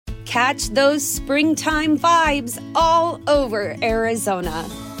Catch those springtime vibes all over Arizona.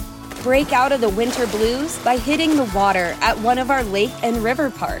 Break out of the winter blues by hitting the water at one of our lake and river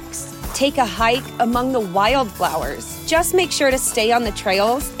parks. Take a hike among the wildflowers. Just make sure to stay on the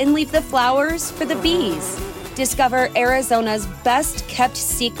trails and leave the flowers for the bees. Discover Arizona's best kept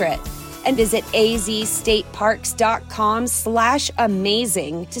secret and visit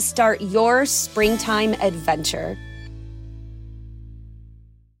azstateparks.com/amazing to start your springtime adventure.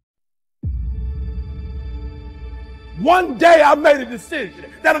 One day I made a decision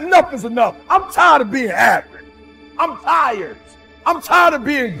that enough is enough. I'm tired of being average. I'm tired. I'm tired of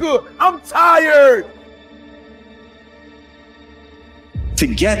being good. I'm tired. To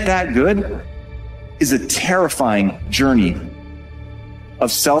get that good is a terrifying journey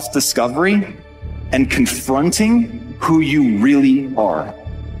of self-discovery and confronting who you really are.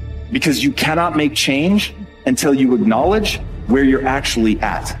 Because you cannot make change until you acknowledge where you're actually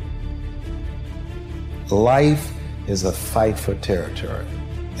at. Life is a fight for territory.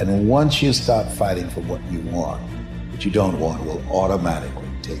 And once you stop fighting for what you want, what you don't want will automatically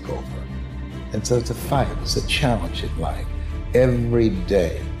take over. And so it's a fight, it's a challenge in life every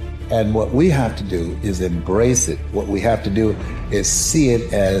day. And what we have to do is embrace it. What we have to do is see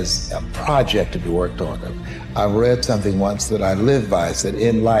it as a project to be worked on. I read something once that I live by. It said,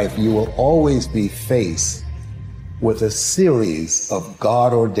 in life, you will always be faced with a series of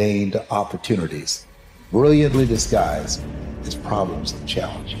God-ordained opportunities, brilliantly disguised as problems and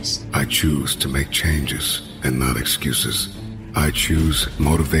challenges. I choose to make changes and not excuses. I choose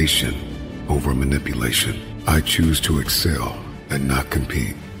motivation over manipulation. I choose to excel and not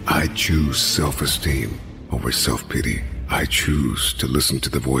compete. I choose self-esteem over self-pity. I choose to listen to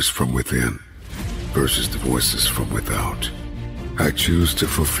the voice from within versus the voices from without. I choose to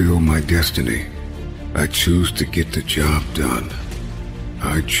fulfill my destiny. I choose to get the job done.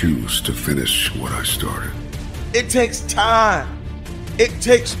 I choose to finish what I started. It takes time. It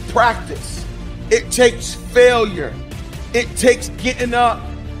takes practice. It takes failure. It takes getting up.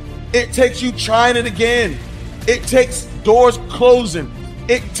 It takes you trying it again. It takes doors closing.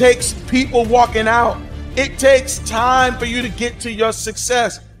 It takes people walking out. It takes time for you to get to your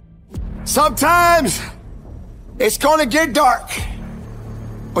success. Sometimes it's gonna get dark,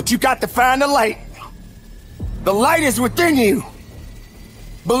 but you got to find the light. The light is within you.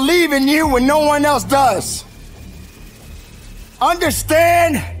 Believe in you when no one else does.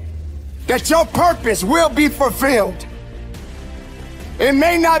 Understand that your purpose will be fulfilled. It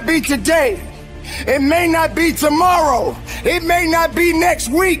may not be today. It may not be tomorrow. It may not be next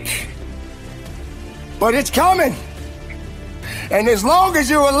week. But it's coming. And as long as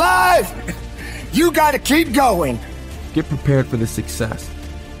you're alive, you got to keep going. Get prepared for the success.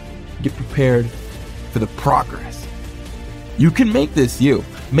 Get prepared for the progress. You can make this you.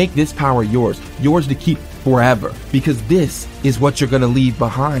 Make this power yours. Yours to keep forever. Because this is what you're going to leave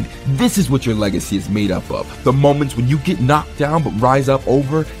behind. This is what your legacy is made up of. The moments when you get knocked down but rise up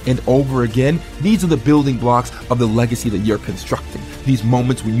over and over again. These are the building blocks of the legacy that you're constructing. These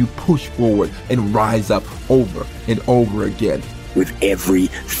moments when you push forward and rise up over and over again. With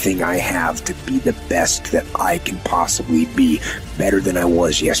everything I have to be the best that I can possibly be, better than I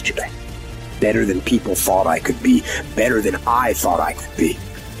was yesterday. Better than people thought I could be. Better than I thought I could be.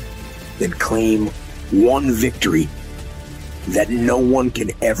 Then claim one victory that no one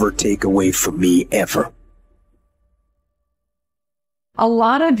can ever take away from me, ever. A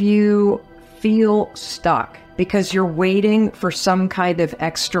lot of you feel stuck because you're waiting for some kind of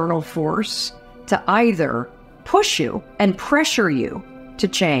external force to either push you and pressure you to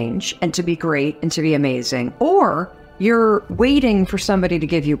change and to be great and to be amazing, or you're waiting for somebody to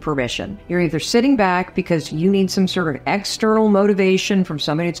give you permission. You're either sitting back because you need some sort of external motivation from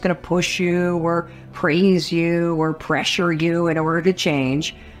somebody that's going to push you or praise you or pressure you in order to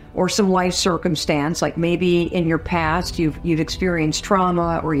change, or some life circumstance, like maybe in your past you've experienced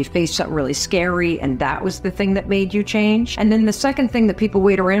trauma or you faced something really scary and that was the thing that made you change. And then the second thing that people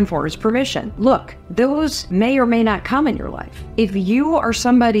wait around for is permission. Look, those may or may not come in your life. If you are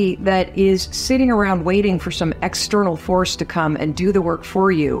somebody that is sitting around waiting for some external force to come and do the work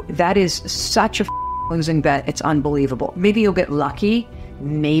for you, that is such a losing bet. It's unbelievable. Maybe you'll get lucky.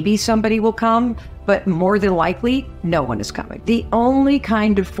 Maybe somebody will come, but more than likely, no one is coming. The only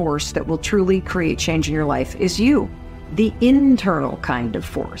kind of force that will truly create change in your life is you, the internal kind of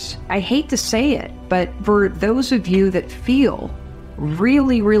force. I hate to say it, but for those of you that feel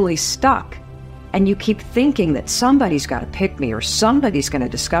really, really stuck, and you keep thinking that somebody's got to pick me, or somebody's going to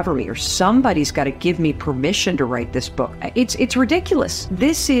discover me, or somebody's got to give me permission to write this book, it's ridiculous.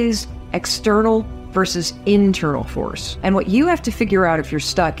 This is external versus internal force. And what you have to figure out if you're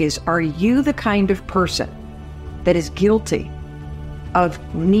stuck is, are you the kind of person that is guilty of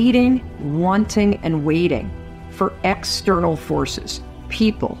needing, wanting, and waiting for external forces,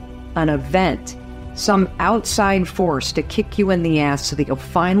 people, an event, some outside force to kick you in the ass so that you'll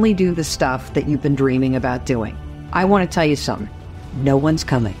finally do the stuff that you've been dreaming about doing? I want to tell you something. No one's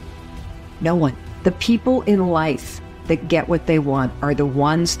coming. No one. The people in life that get what they want are the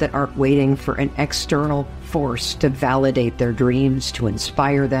ones that aren't waiting for an external force to validate their dreams, to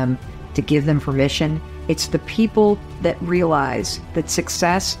inspire them, to give them permission. It's the people that realize that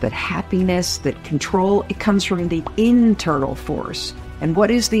success, that happiness, that control, it comes from the internal force. And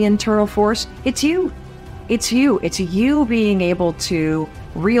what is the internal force? It's you. It's you. It's you being able to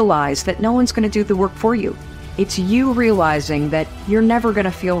realize that no one's going to do the work for you. It's you realizing that you're never going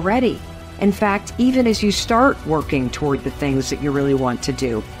to feel ready. In fact, even as you start working toward the things that you really want to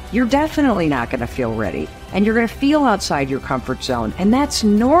do, you're definitely not going to feel ready. And you're going to feel outside your comfort zone. And that's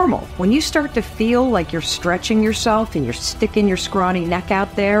normal. When you start to feel like you're stretching yourself and you're sticking your scrawny neck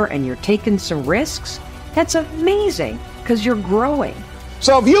out there and you're taking some risks, that's amazing because you're growing.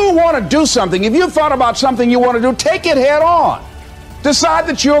 So if you want to do something, if you've thought about something you want to do, take it head on. Decide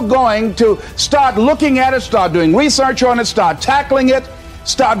that you're going to start looking at it, start doing research on it, start tackling it.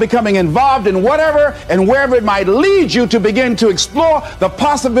 Start becoming involved in whatever and wherever it might lead you to begin to explore the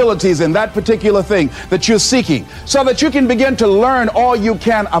possibilities in that particular thing that you're seeking so that you can begin to learn all you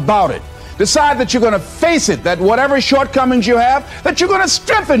can about it. Decide that you're going to face it, that whatever shortcomings you have, that you're going to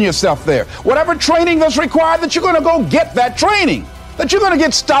strengthen yourself there. Whatever training that's required, that you're going to go get that training, that you're going to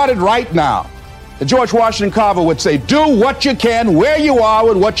get started right now. George Washington Carver would say, do what you can, where you are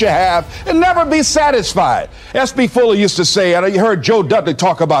with what you have, and never be satisfied. S.B. Fuller used to say, and you heard Joe Dudley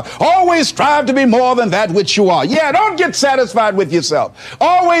talk about, always strive to be more than that which you are. Yeah, don't get satisfied with yourself.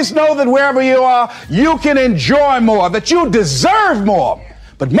 Always know that wherever you are, you can enjoy more, that you deserve more.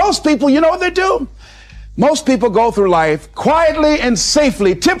 But most people, you know what they do? Most people go through life quietly and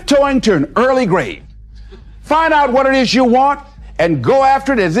safely, tiptoeing to an early grave. Find out what it is you want, and go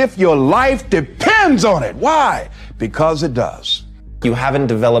after it as if your life depends on it. Why? Because it does. You haven't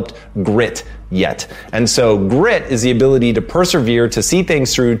developed grit yet. And so grit is the ability to persevere, to see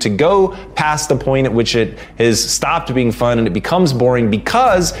things through, to go past the point at which it has stopped being fun and it becomes boring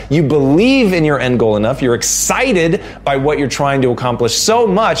because you believe in your end goal enough. You're excited by what you're trying to accomplish so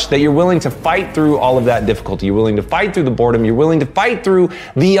much that you're willing to fight through all of that difficulty. You're willing to fight through the boredom. You're willing to fight through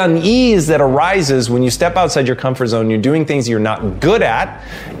the unease that arises when you step outside your comfort zone. You're doing things you're not good at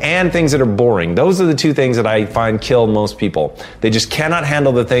and things that are boring. Those are the two things that I find kill most people. They just cannot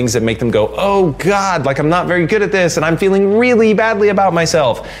handle the things that make them go, oh God, like I'm not very good at this and I'm feeling really badly about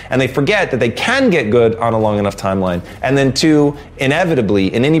myself. And they forget that they can get good on a long enough timeline. And then two,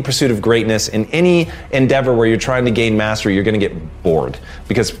 inevitably, in any pursuit of greatness, in any endeavor where you're trying to gain mastery, you're going to get bored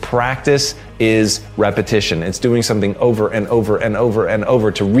because practice is repetition. It's doing something over and over and over and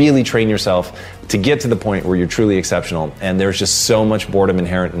over to really train yourself to get to the point where you're truly exceptional. And there's just so much boredom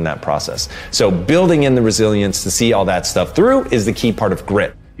inherent in that process. So building in the resilience to see all that stuff through is the key part of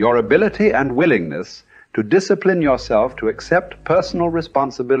grit. Your ability and willingness to discipline yourself to accept personal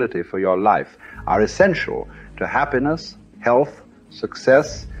responsibility for your life are essential to happiness, health,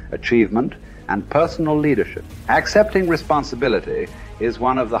 success, achievement, and personal leadership. Accepting responsibility is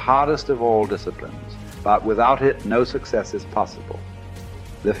one of the hardest of all disciplines, but without it, no success is possible.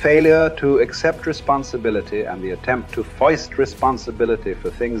 The failure to accept responsibility and the attempt to foist responsibility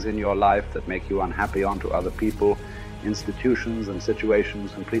for things in your life that make you unhappy onto other people, institutions, and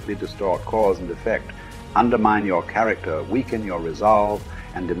situations completely distort cause and effect, undermine your character, weaken your resolve,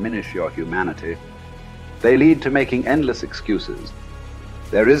 and diminish your humanity. They lead to making endless excuses.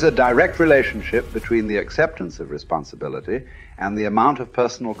 There is a direct relationship between the acceptance of responsibility and the amount of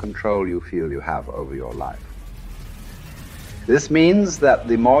personal control you feel you have over your life. This means that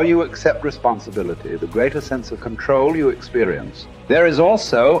the more you accept responsibility, the greater sense of control you experience. There is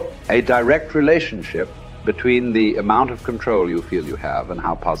also a direct relationship between the amount of control you feel you have and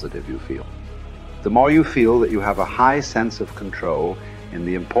how positive you feel. The more you feel that you have a high sense of control in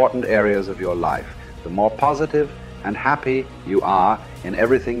the important areas of your life, the more positive and happy you are in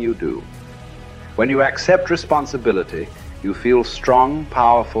everything you do. When you accept responsibility, you feel strong,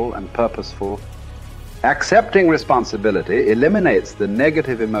 powerful, and purposeful. Accepting responsibility eliminates the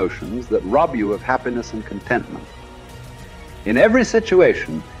negative emotions that rob you of happiness and contentment. In every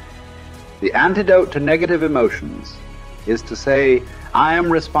situation, the antidote to negative emotions is to say, I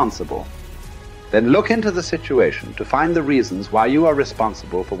am responsible. Then look into the situation to find the reasons why you are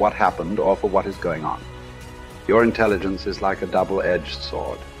responsible for what happened or for what is going on. Your intelligence is like a double-edged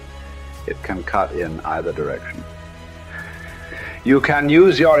sword. It can cut in either direction. You can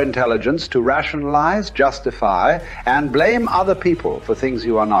use your intelligence to rationalize, justify, and blame other people for things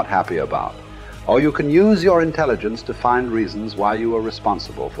you are not happy about. Or you can use your intelligence to find reasons why you are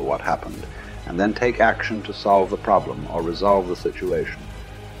responsible for what happened, and then take action to solve the problem or resolve the situation.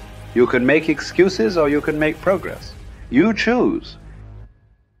 You can make excuses or you can make progress. You choose.